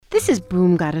This is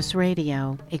Boom Goddess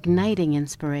Radio, igniting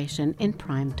inspiration in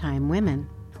primetime women.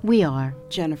 We are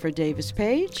Jennifer Davis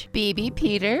Page, Bebe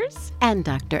Peters, and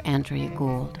Dr. Andrea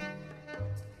Gould.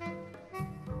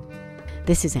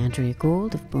 This is Andrea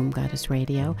Gould of Boom Goddess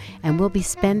Radio, and we'll be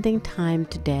spending time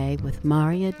today with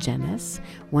Maria Jenis,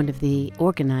 one of the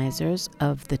organizers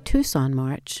of the Tucson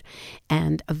March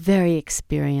and a very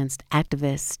experienced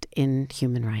activist in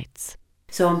human rights.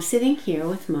 So I'm sitting here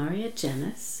with Maria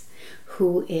Jenis,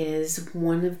 who is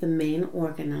one of the main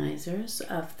organizers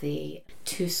of the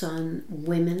Tucson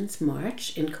Women's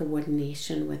March in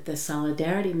coordination with the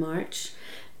Solidarity March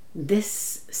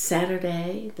this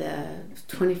Saturday, the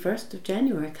 21st of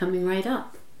January, coming right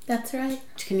up. That's right.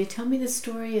 Can you tell me the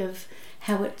story of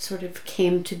how it sort of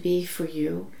came to be for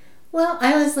you? Well,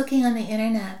 I was looking on the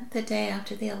internet the day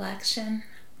after the election,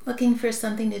 looking for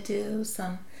something to do,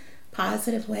 some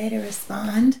positive way to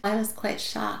respond. I was quite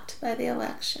shocked by the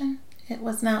election. It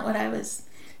was not what I was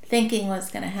thinking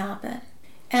was going to happen.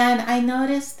 And I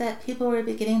noticed that people were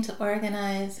beginning to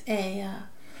organize a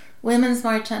Women's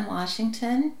March on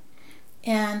Washington,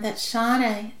 and that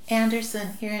Shauna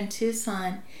Anderson here in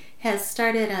Tucson has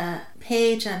started a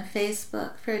page on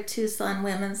Facebook for a Tucson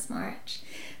Women's March.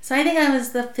 So I think I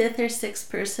was the fifth or sixth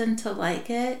person to like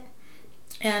it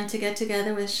and to get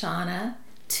together with Shauna.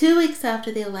 2 weeks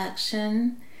after the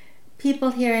election,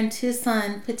 people here in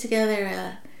Tucson put together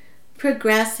a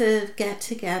progressive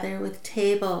get-together with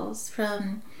tables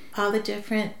from all the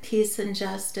different peace and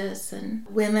justice and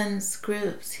women's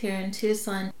groups here in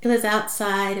Tucson. It was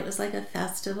outside, it was like a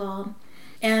festival.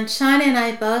 And Shauna and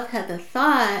I both had the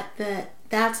thought that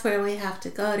that's where we have to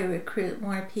go to recruit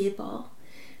more people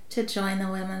to join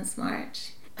the Women's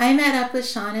March. I met up with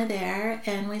Shauna there,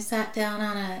 and we sat down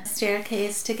on a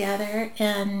staircase together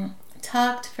and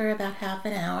talked for about half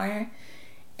an hour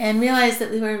and realized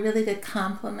that we were a really good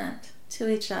complement to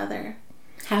each other.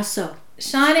 How so?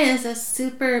 Shauna is a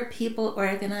super people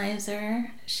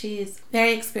organizer. She's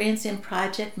very experienced in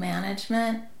project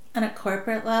management on a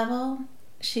corporate level.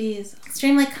 She's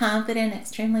extremely confident,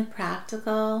 extremely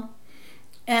practical.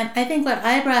 And I think what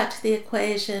I brought to the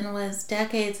equation was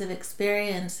decades of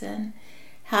experience in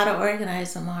how to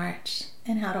organize a march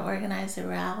and how to organize a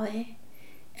rally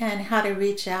and how to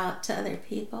reach out to other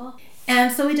people.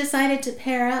 And so we decided to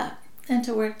pair up and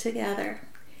to work together.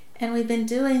 And we've been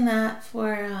doing that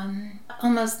for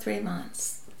almost 3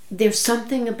 months. There's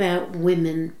something about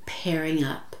women pairing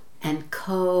up and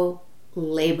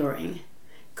collaborating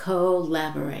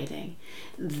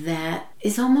that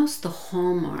is almost the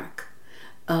hallmark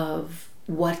of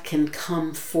what can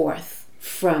come forth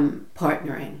from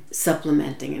partnering,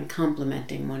 supplementing, and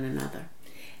complementing one another.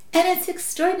 And it's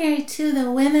extraordinary, too.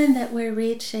 The women that we're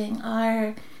reaching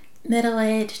are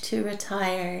middle-aged to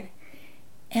retired,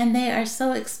 and they are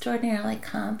so extraordinarily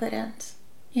competent.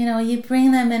 You know, you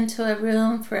bring them into a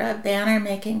room for a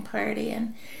banner-making party,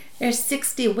 and there's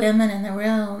 60 women in the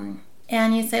room,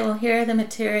 and you say, well, here are the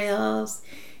materials,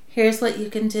 here's what you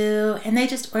can do, and they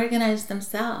just organize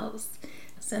themselves.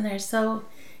 And they're so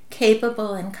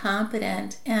capable and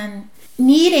competent and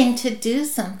needing to do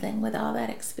something with all that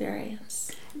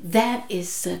experience. That is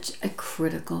such a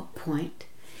critical point.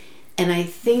 And I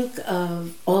think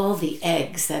of all the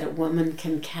eggs that a woman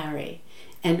can carry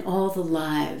and all the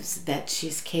lives that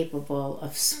she's capable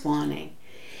of spawning.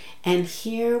 And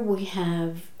here we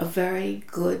have a very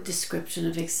good description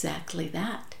of exactly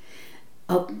that,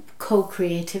 of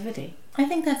co-creativity. I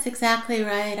think that's exactly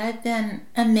right. I've been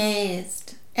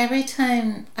amazed. Every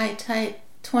time I type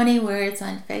 20 words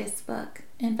on Facebook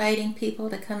inviting people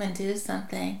to come and do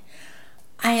something,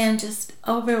 I am just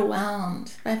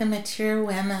overwhelmed by the mature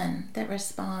women that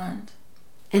respond.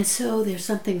 And so there's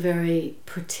something very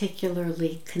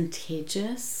particularly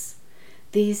contagious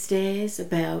these days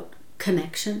about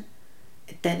connection,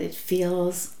 that it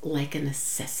feels like a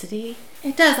necessity.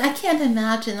 It does. I can't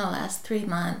imagine the last 3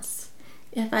 months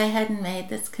if I hadn't made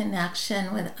this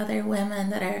connection with other women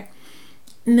that are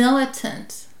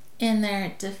militant in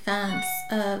their defense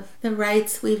of the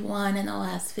rights we've won in the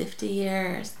last 50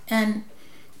 years. And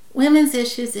women's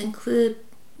issues include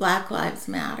Black Lives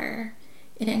Matter.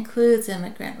 It includes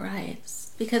immigrant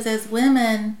rights. Because as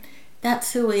women,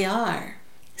 that's who we are.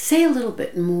 Say a little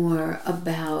bit more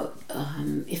about,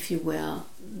 if you will,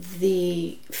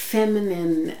 the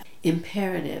feminine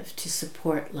imperative to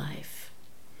support life.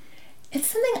 It's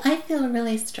something I feel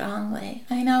really strongly.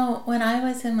 I know when I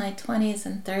was in my 20s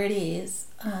and 30s,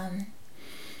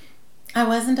 I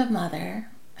wasn't a mother.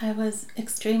 I was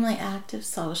extremely active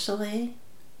socially,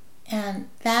 and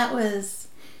that was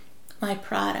my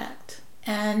product.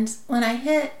 And when I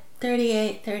hit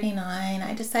 38, 39,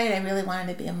 I decided I really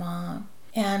wanted to be a mom.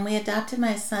 And we adopted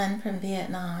my son from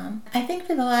Vietnam. I think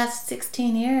for the last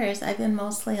 16 years, I've been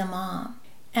mostly a mom.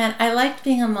 And I liked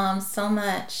being a mom so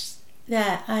much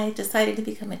that I decided to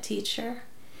become a teacher,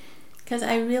 because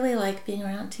I really like being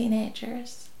around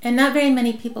teenagers. And not very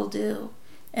many people do.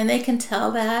 And they can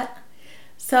tell that.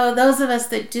 So those of us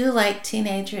that do like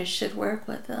teenagers should work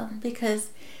with them, because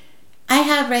I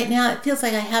have right now, it feels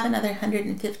like I have another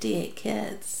 158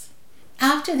 kids.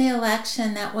 After the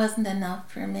election, that wasn't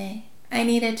enough for me. I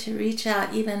needed to reach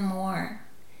out even more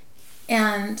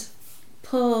and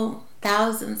pull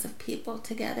thousands of people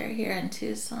together here in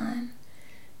Tucson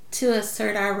to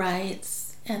assert our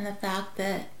rights and the fact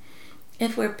that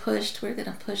if we're pushed, we're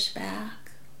going to push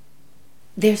back.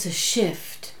 There's a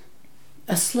shift,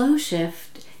 a slow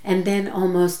shift, and then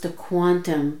almost a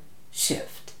quantum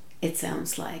shift, it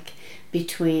sounds like,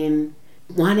 between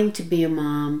wanting to be a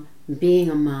mom, being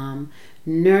a mom,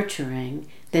 nurturing,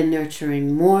 then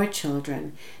nurturing more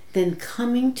children, then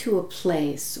coming to a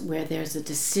place where there's a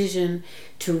decision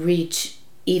to reach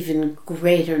even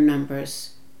greater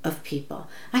numbers of people.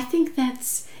 I think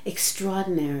that's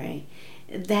extraordinary,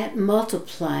 that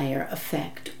multiplier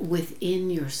effect within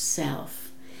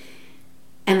yourself.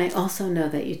 And I also know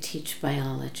that you teach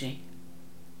biology.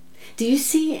 Do you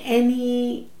see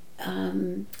any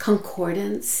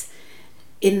concordance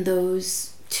in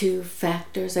those two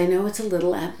factors? I know it's a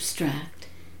little abstract,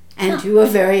 and you're a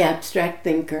very abstract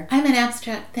thinker. I'm an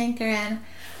abstract thinker, and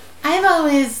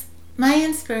my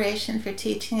inspiration for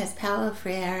teaching is Paulo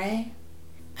Freire.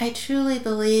 I truly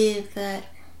believe that,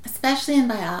 especially in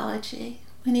biology,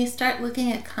 when you start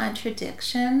looking at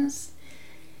contradictions,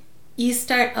 you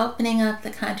start opening up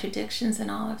the contradictions in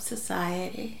all of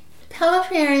society. Paulo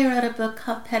Freire wrote a book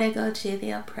called Pedagogy of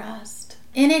the Oppressed.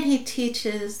 In it, he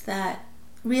teaches that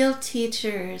real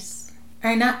teachers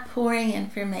are not pouring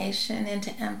information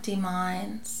into empty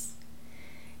minds.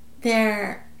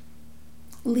 They're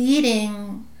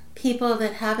leading people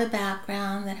that have a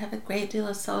background, that have a great deal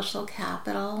of social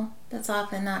capital that's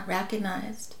often not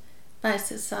recognized by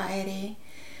society,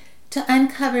 to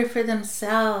uncover for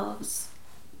themselves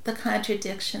the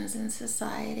contradictions in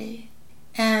society,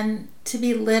 and to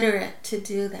be literate to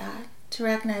do that, to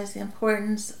recognize the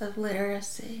importance of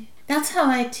literacy. That's how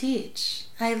I teach.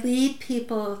 I lead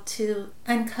people to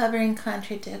uncovering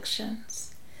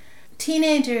contradictions.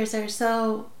 Teenagers are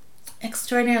so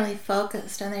extraordinarily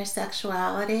focused on their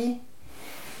sexuality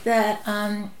that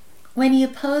when you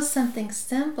pose something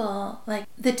simple, like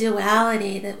the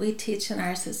duality that we teach in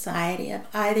our society of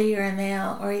either you're a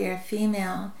male or you're a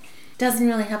female, doesn't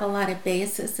really have a lot of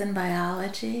basis in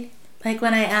biology. Like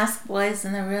when I ask boys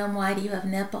in the room, why do you have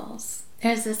nipples?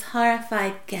 There's this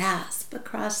horrified gasp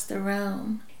across the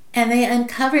room. And they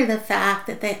uncover the fact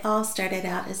that they all started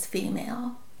out as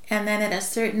female. And then at a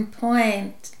certain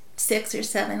point, 6 or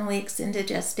 7 weeks into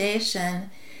gestation,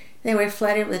 they were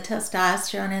flooded with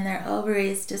testosterone and their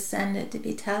ovaries descended to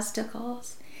be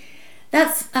testicles.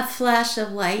 That's a flash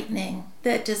of lightning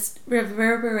that just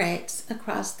reverberates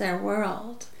across their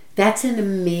world. That's an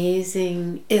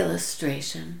amazing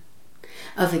illustration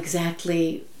of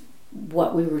exactly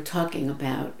what we were talking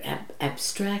about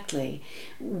abstractly,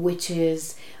 which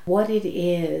is what it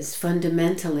is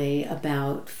fundamentally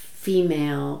about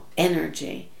female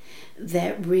energy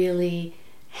that really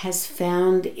has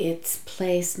found its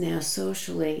place now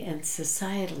socially and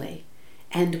societally.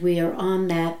 And we are on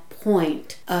that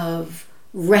point of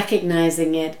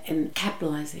recognizing it and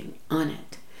capitalizing on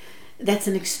it. That's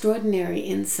an extraordinary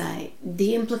insight.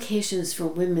 The implications for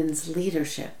women's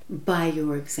leadership, by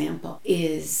your example,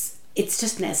 is it's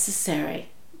just necessary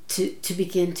to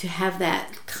begin to have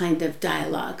that kind of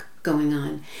dialogue going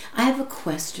on. I have a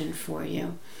question for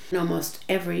you. Almost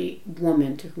every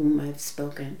woman to whom I've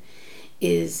spoken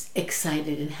is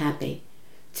excited and happy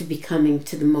to be coming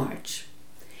to the march.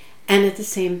 And at the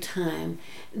same time,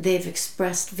 they've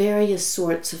expressed various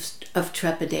sorts of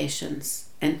trepidations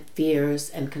and fears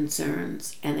and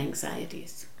concerns and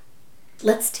anxieties.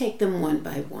 Let's take them one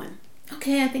by one.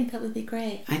 Okay, I think that would be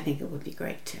great. I think it would be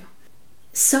great too.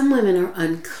 Some women are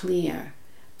unclear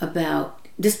about,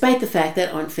 despite the fact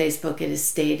that on Facebook it is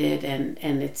stated and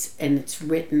it's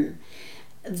written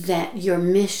that your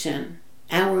mission,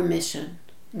 our mission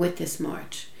with this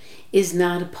march, is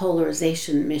not a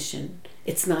polarization mission.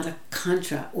 It's not a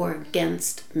contra or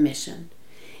against mission.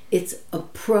 It's a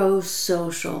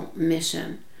pro-social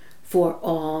mission for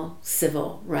all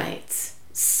civil rights.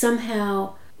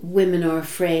 Somehow women are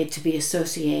afraid to be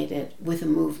associated with a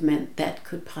movement that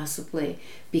could possibly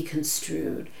be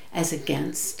construed as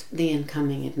against the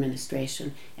incoming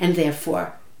administration and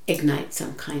therefore ignite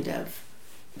some kind of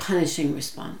punishing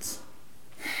response.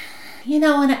 You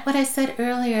know, what I said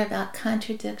earlier about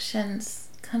contradictions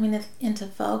coming into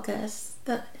focus,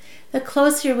 the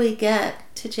closer we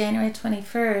get to January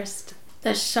 21st,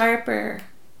 the sharper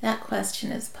that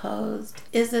question is posed.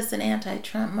 Is this an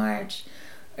anti-Trump march,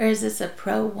 or is this a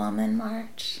pro-woman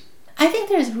march? I think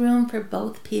there's room for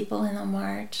both people in a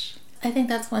march. I think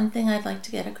that's one thing I'd like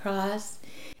to get across.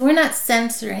 We're not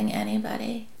censoring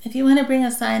anybody. If you want to bring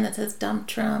a sign that says dump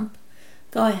Trump,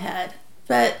 go ahead.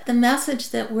 But the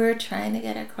message that we're trying to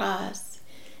get across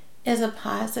is a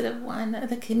positive one.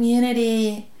 The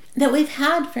community that we've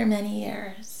had for many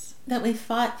years, that we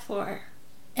fought for,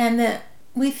 and that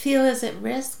we feel is at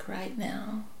risk right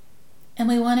now. And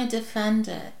we want to defend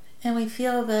it. And we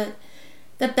feel that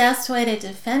the best way to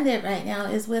defend it right now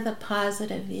is with a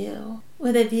positive view,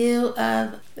 with a view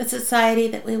of the society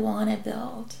that we want to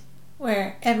build,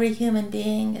 where every human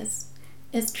being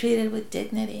is treated with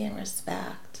dignity and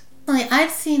respect.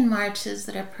 I've seen marches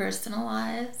that are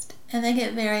personalized, and they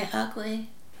get very ugly.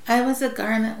 I was a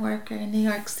garment worker in New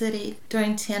York City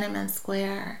during Tiananmen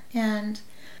Square, and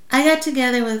I got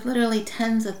together with literally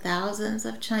tens of thousands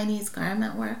of Chinese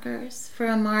garment workers for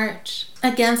a march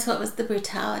against what was the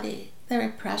brutality, the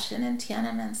repression in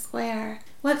Tiananmen Square.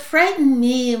 What frightened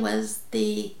me was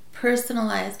the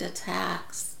personalized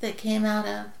attacks that came out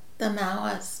of the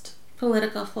Maoist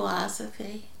political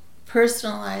philosophy,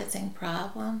 personalizing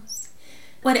problems.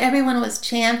 What everyone was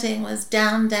chanting was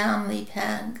down, down Li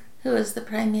Peng, who was the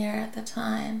premier at the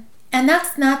time. And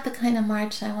that's not the kind of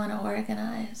march I want to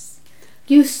organize.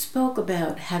 You spoke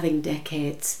about having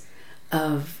decades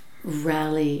of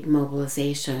rally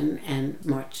mobilization and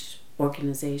march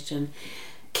organization.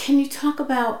 Can you talk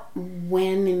about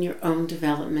when in your own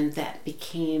development that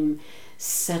became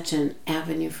such an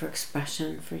avenue for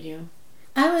expression for you?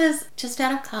 I was just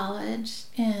out of college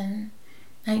in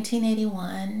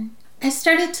 1981. I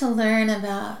started to learn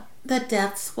about the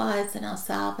death squads in El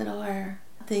Salvador,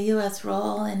 the U.S.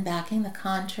 role in backing the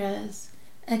Contras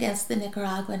against the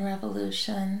Nicaraguan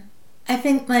Revolution. I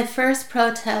think my first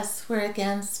protests were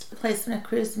against the placement of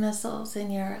cruise missiles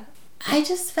in Europe. I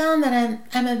just found that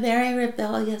I'm a very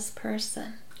rebellious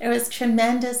person. There was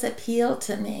tremendous appeal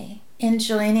to me in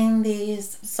joining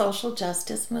these social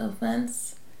justice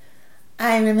movements.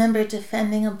 I remember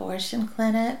defending abortion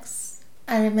clinics.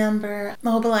 I remember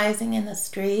mobilizing in the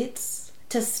streets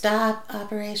to stop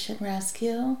Operation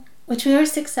Rescue, which we were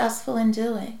successful in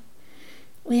doing.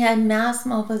 We had mass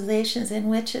mobilizations in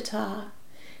Wichita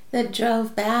that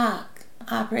drove back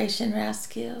Operation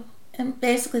Rescue and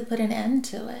basically put an end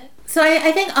to it. So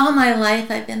I think all my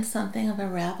life I've been something of a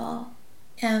rebel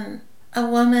and a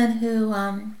woman who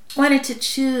wanted to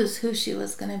choose who she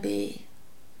was going to be.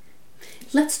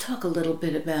 Let's talk a little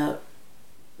bit about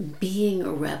being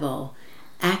a rebel,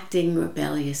 acting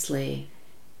rebelliously,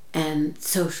 and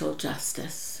social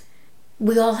justice.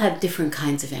 We all have different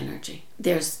kinds of energy.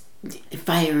 There's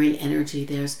fiery energy,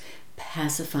 there's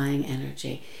pacifying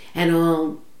energy, and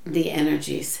all the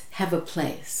energies have a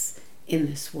place in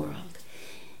this world.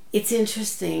 It's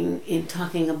interesting in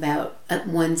talking about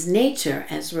one's nature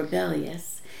as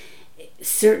rebellious,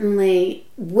 certainly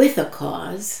with a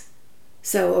cause.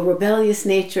 So a rebellious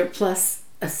nature plus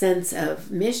a sense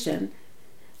of mission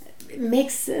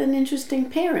makes an interesting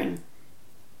pairing.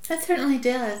 That certainly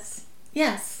does.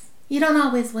 Yes. You don't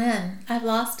always win. I've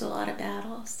lost a lot of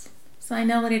battles. So I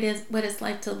know what it's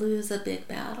like to lose a big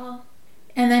battle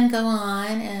and then go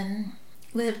on and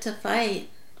live to fight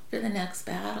for the next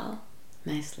battle.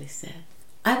 Nicely said.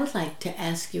 I would like to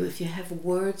ask you if you have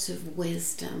words of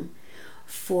wisdom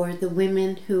for the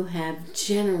women who have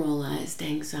generalized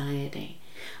anxiety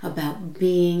about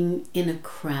being in a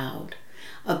crowd,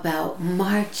 about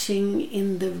marching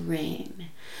in the rain,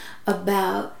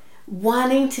 about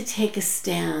wanting to take a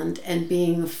stand and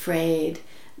being afraid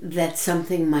that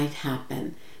something might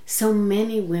happen. So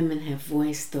many women have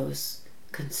voiced those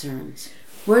concerns.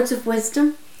 Words of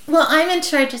wisdom? Well, I'm in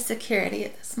charge of security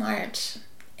at this march,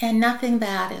 and nothing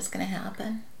bad is going to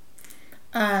happen.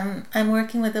 I'm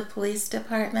working with the police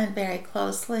department very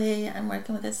closely. I'm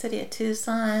working with the city of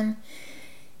Tucson.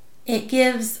 It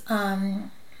gives,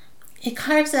 it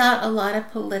carves out a lot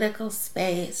of political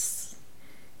space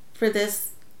for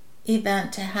this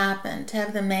event to happen, to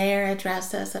have the mayor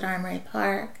address us at Armory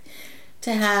Park,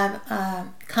 to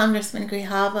have Congressman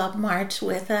Grijalva march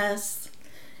with us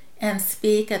and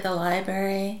speak at the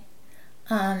library.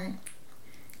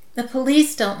 The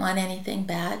police don't want anything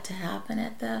bad to happen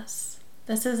at this.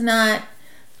 This is not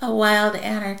a wild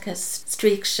anarchist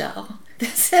streak show.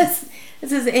 This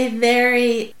is a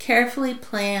very carefully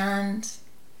planned,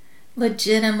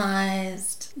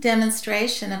 legitimized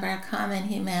demonstration of our common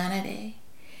humanity.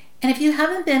 And if you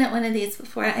haven't been at one of these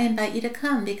before, I invite you to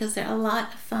come because they're a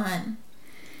lot of fun.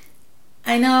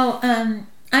 I know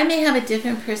I may have a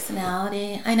different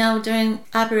personality. I know during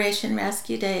Operation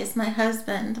Rescue days, my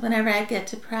husband, whenever I get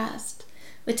depressed,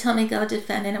 would tell me, go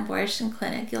defend an abortion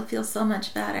clinic. You'll feel so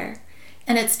much better.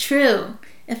 And it's true.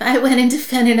 If I went and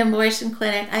defended an abortion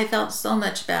clinic, I felt so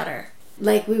much better.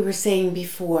 Like we were saying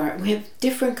before, we have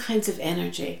different kinds of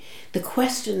energy. The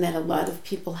question that a lot of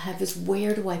people have is,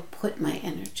 where do I put my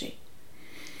energy?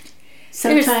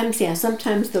 Sometimes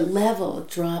the level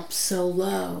drops so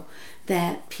low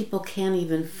that people can't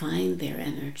even find their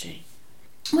energy.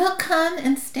 Well, come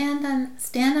and stand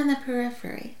on the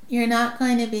periphery. You're not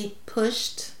going to be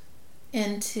pushed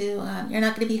into, you're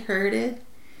not going to be herded.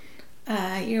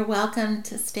 You're welcome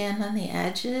to stand on the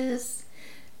edges,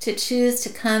 to choose to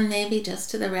come maybe just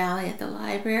to the rally at the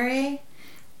library.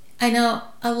 I know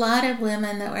a lot of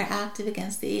women that were active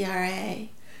against the ERA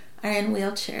are in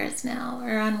wheelchairs now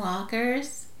or on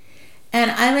walkers. And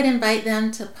I would invite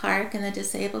them to park in the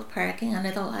disabled parking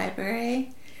under the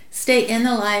library. Stay in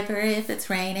the library if it's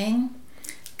raining.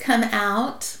 Come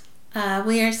out.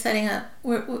 We are setting up,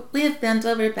 we have bent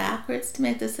over backwards to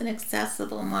make this an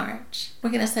accessible march.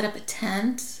 We're going to set up a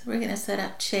tent. We're going to set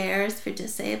up chairs for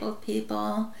disabled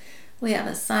people. We have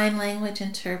a sign language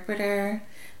interpreter.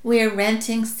 We are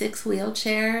renting 6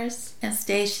 wheelchairs and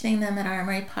stationing them at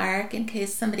Armory Park in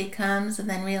case somebody comes and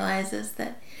then realizes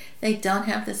that they don't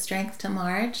have the strength to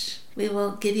march. We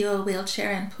will give you a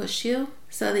wheelchair and push you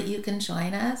so that you can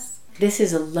join us. This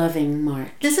is a loving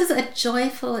march. This is a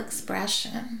joyful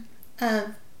expression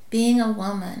of being a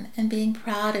woman and being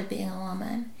proud of being a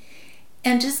woman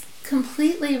and just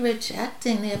completely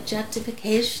rejecting the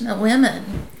objectification of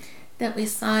women that we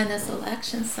saw in this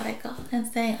election cycle and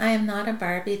saying, I am not a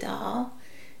Barbie doll.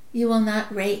 You will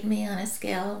not rate me on a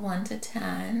scale of 1 to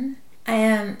 10. I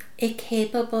am a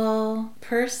capable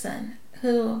person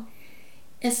who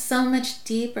is so much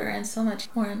deeper and so much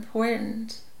more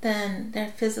important than their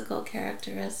physical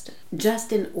characteristics.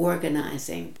 Just in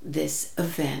organizing this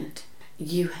event,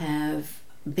 you have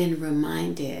been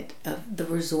reminded of the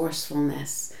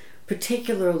resourcefulness,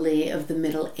 particularly of the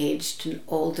middle-aged and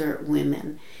older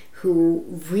women who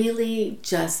really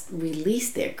just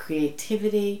released their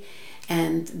creativity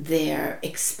and their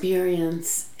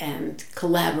experience and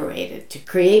collaborated to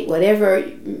create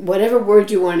whatever word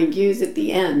you want to use at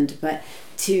the end, but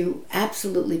to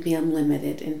absolutely be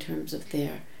unlimited in terms of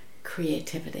their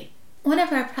creativity. One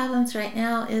of our problems right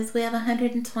now is we have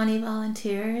 120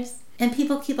 volunteers, and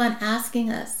people keep on asking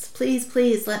us, please,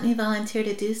 please let me volunteer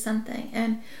to do something.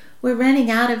 And we're running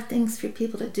out of things for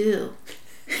people to do.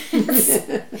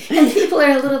 And people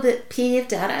are a little bit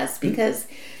peeved at us because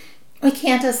we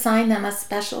can't assign them a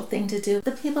special thing to do.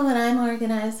 The people that I'm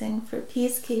organizing for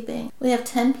peacekeeping, we have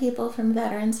 10 people from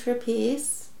Veterans for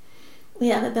Peace. We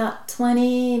have about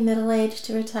 20 middle-aged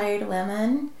to retired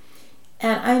women.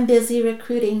 And I'm busy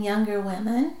recruiting younger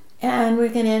women. And we're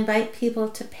going to invite people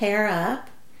to pair up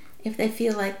if they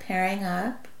feel like pairing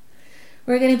up.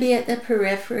 We're going to be at the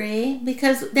periphery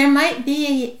because there might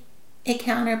be a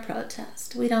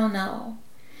counter-protest. We don't know.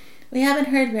 We haven't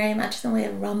heard very much in the way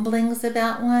of rumblings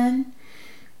about one.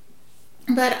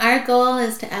 But our goal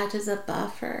is to act as a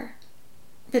buffer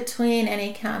between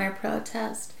any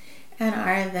counter-protest and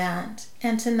our event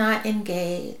and to not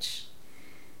engage.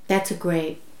 It's a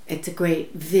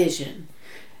great vision.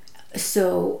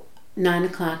 So 9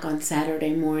 o'clock on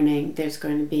Saturday morning, there's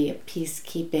going to be a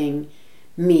peacekeeping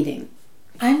meeting.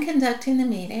 I'm conducting the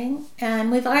meeting,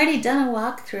 and we've already done a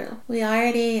walkthrough. We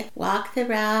already walked the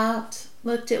route,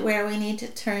 looked at where we need to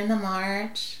turn the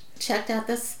march, checked out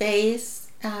the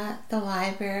space at the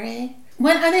library.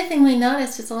 One other thing we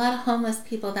noticed is a lot of homeless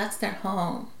people, that's their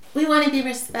home. We want to be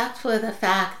respectful of the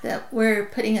fact that we're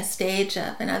putting a stage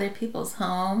up in other people's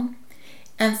home.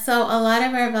 And so a lot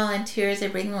of our volunteers are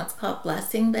bringing what's called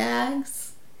blessing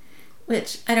bags,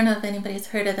 which I don't know if anybody's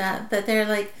heard of that, but they're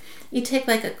like, you take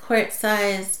like a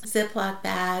quart-sized Ziploc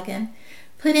bag and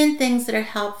put in things that are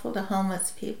helpful to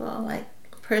homeless people, like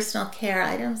personal care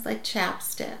items like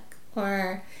chapstick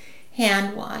or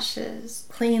hand washes,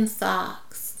 clean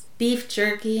socks, beef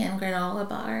jerky, and granola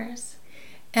bars.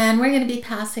 And we're going to be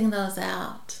passing those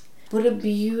out. What a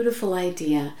beautiful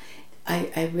idea.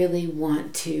 I really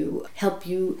want to help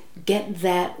you get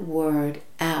that word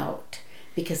out,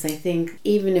 because I think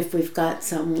even if we've got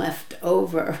some left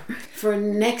over for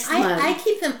next month,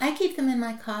 I keep them in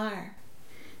my car.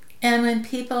 And when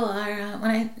people are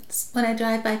when I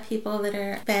drive by people that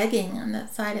are begging on the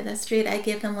side of the street, I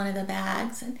give them one of the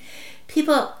bags, and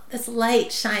people, this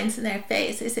light shines in their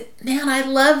face. They say, "Man, I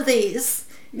love these."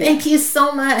 Thank you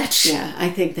so much. Yeah, I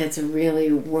think that's a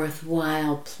really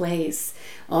worthwhile place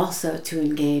also to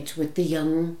engage with the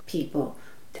young people.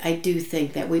 I do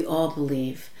think that we all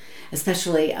believe,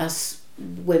 especially us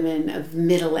women of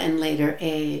middle and later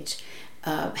age,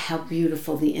 how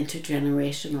beautiful the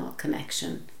intergenerational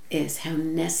connection is, how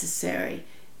necessary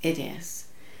it is,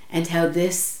 and how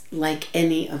this, like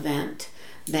any event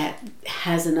that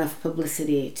has enough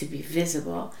publicity to be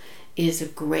visible, is a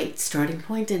great starting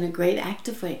point and a great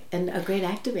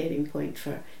activating point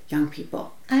for young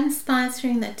people. I'm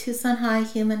sponsoring the Tucson High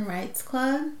Human Rights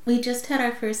Club. We just had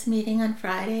our first meeting on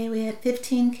Friday. We had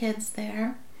 15 kids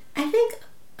there. I think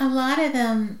a lot of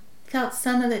them felt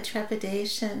some of the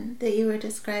trepidation that you were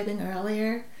describing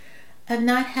earlier of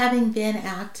not having been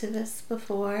activists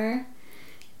before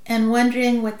and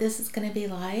wondering what this is going to be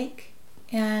like.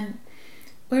 And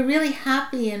we're really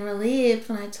happy and relieved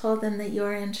when I told them that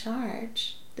you're in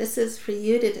charge. This is for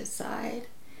you to decide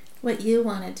what you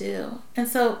want to do. And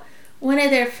so one of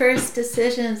their first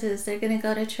decisions is they're going to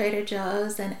go to Trader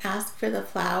Joe's and ask for the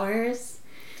flowers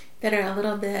that are a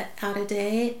little bit out of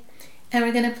date. And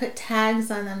we're going to put tags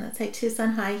on them that say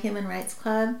Tucson High Human Rights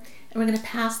Club, and we're going to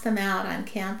pass them out on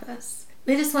campus.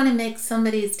 We just want to make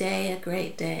somebody's day a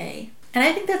great day. And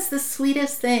I think that's the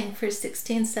sweetest thing for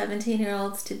 16,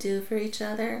 17-year-olds to do for each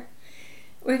other.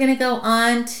 We're going to go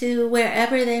on to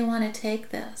wherever they want to take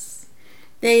this.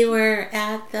 They were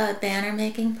at the banner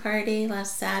making party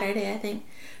last Saturday. I think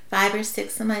 5 or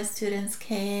 6 of my students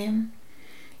came.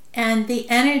 And the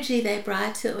energy they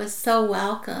brought to it was so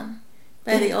welcome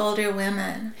by the older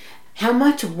women. How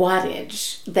much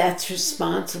wattage that's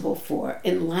responsible for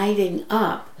in lighting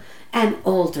up an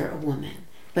older woman.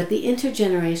 But the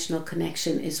intergenerational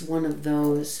connection is one of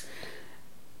those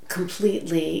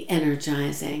completely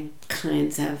energizing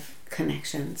kinds of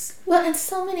connections. Well, and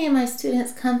so many of my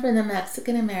students come from the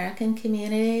Mexican-American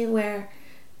community where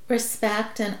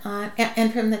respect and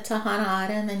from the Tohono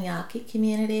O'odham and Yaqui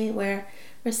community where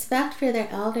respect for their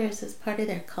elders is part of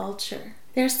their culture.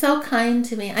 They're so kind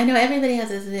to me. I know everybody has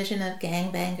this vision of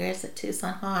gangbangers at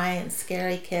Tucson High and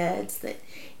scary kids that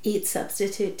eat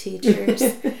substitute teachers.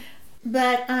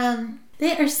 But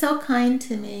they are so kind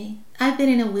to me. I've been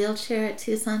in a wheelchair at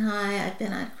Tucson High. I've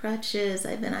been on crutches.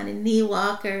 I've been on a knee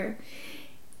walker.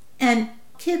 And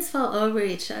kids fall over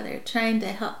each other trying to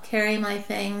help carry my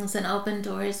things and open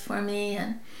doors for me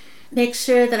and make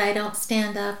sure that I don't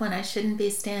stand up when I shouldn't be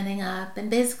standing up and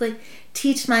basically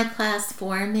teach my class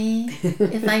for me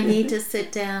if I need to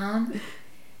sit down.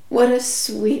 What a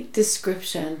sweet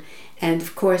description. And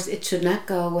of course, it should not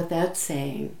go without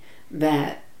saying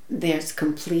that there's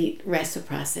complete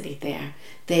reciprocity there.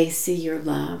 They see your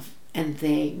love and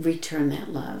they return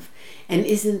that love. And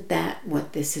isn't that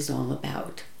what this is all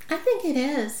about? I think it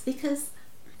is, because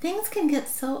things can get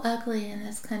so ugly in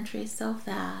this country so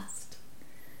fast.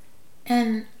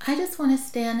 And I just want to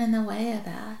stand in the way of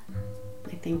that.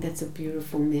 I think that's a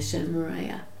beautiful mission,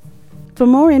 Mariah. For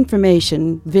more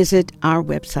information, visit our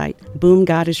website,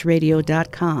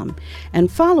 boomgoddessradio.com,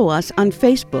 and follow us on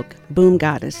Facebook, Boom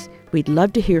Goddess. We'd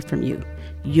love to hear from you.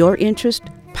 Your interest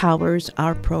powers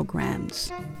our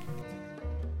programs.